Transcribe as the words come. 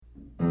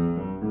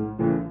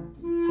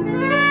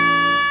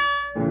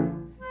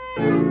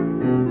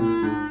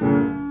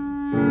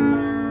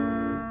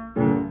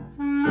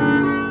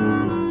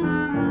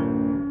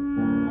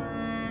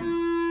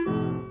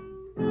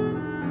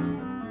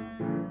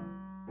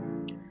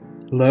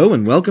Hello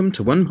and welcome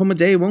to One Poem a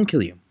Day Won't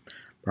Kill You,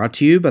 brought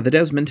to you by the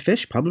Desmond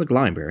Fish Public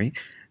Library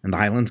and the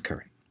Highlands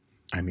Current.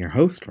 I'm your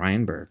host,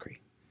 Ryan Burkry.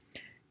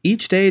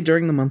 Each day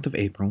during the month of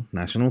April,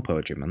 National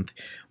Poetry Month,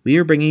 we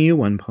are bringing you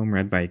one poem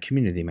read by a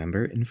community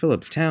member in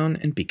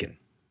Phillipstown and Beacon.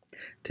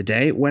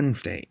 Today,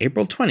 Wednesday,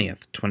 April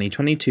 20th,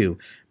 2022,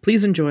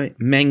 please enjoy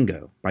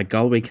Mango by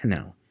Galway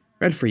Cannell,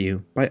 read for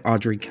you by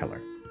Audrey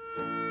Keller.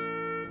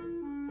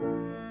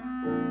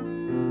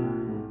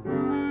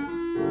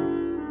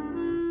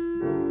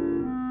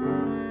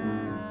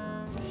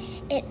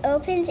 It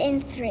opens in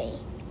 3,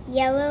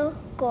 yellow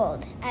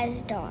gold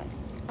as dawn,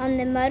 on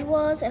the mud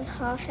walls of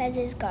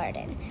Hafez's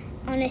garden,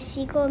 on a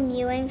seagull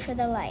mewing for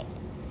the light.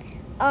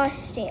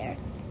 Austere,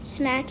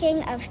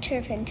 smacking of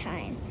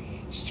turpentine,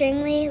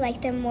 stringly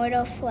like the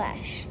mortal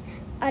flesh.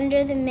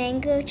 Under the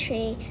mango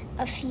tree,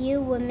 a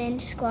few women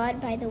squat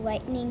by the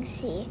whitening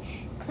sea,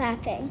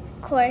 clapping,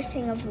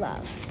 chorusing of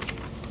love.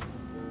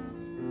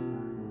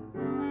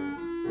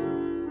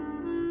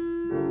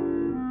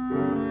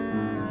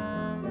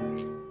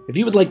 If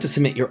you would like to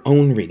submit your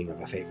own reading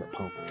of a favorite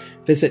poem,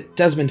 visit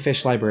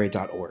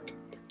desmondfishlibrary.org.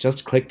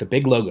 Just click the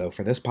big logo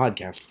for this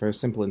podcast for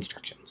simple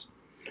instructions.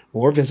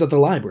 Or visit the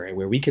library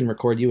where we can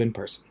record you in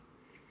person.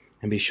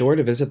 And be sure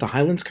to visit the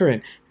Highlands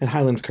Current at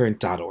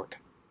highlandscurrent.org.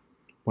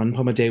 One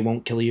Poem a Day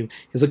Won't Kill You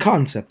is a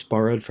concept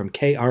borrowed from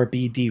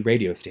KRBD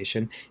radio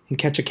station in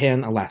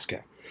Ketchikan,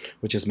 Alaska,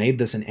 which has made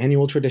this an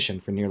annual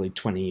tradition for nearly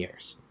 20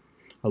 years.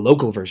 A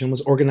local version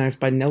was organized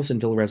by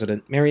Nelsonville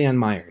resident Marianne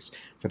Myers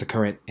for the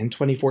Current in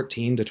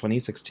 2014 to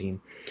 2016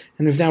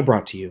 and is now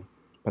brought to you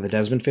by the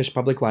Desmond Fish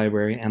Public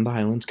Library and the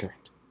Highlands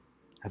Current.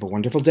 Have a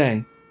wonderful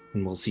day,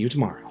 and we'll see you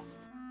tomorrow.